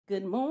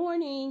Good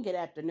morning, good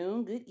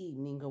afternoon, good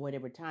evening, or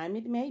whatever time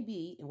it may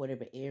be in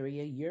whatever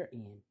area you're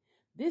in.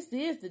 This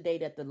is the day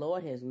that the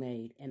Lord has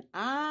made, and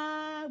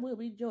I will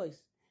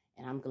rejoice,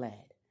 and I'm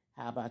glad.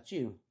 How about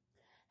you?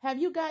 Have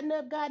you gotten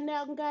up, gotten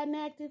out, and gotten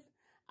active?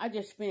 I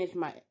just finished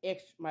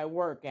my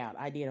workout.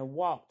 I did a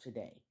walk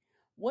today.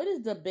 What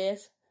is the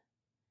best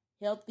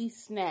healthy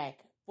snack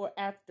for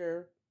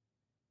after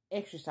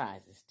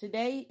exercises?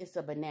 Today, it's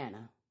a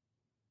banana.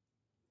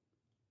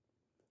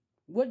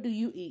 What do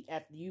you eat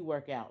after you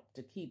work out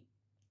to keep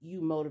you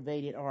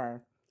motivated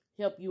or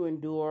help you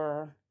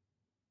endure?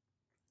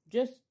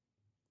 Just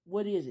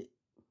what is it?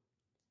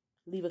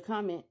 Leave a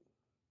comment.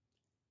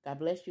 God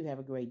bless you. Have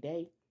a great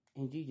day.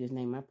 In Jesus'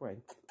 name I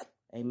pray.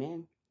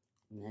 Amen.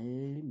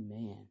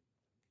 Amen.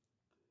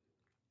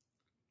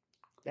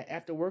 That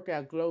after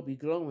workout glow be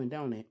glowing,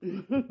 don't it?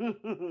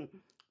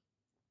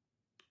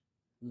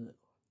 Look.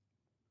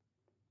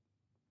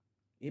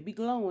 It be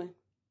glowing.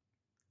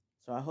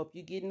 So I hope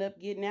you getting up,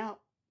 getting out.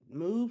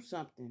 Move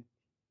something.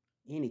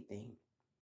 Anything.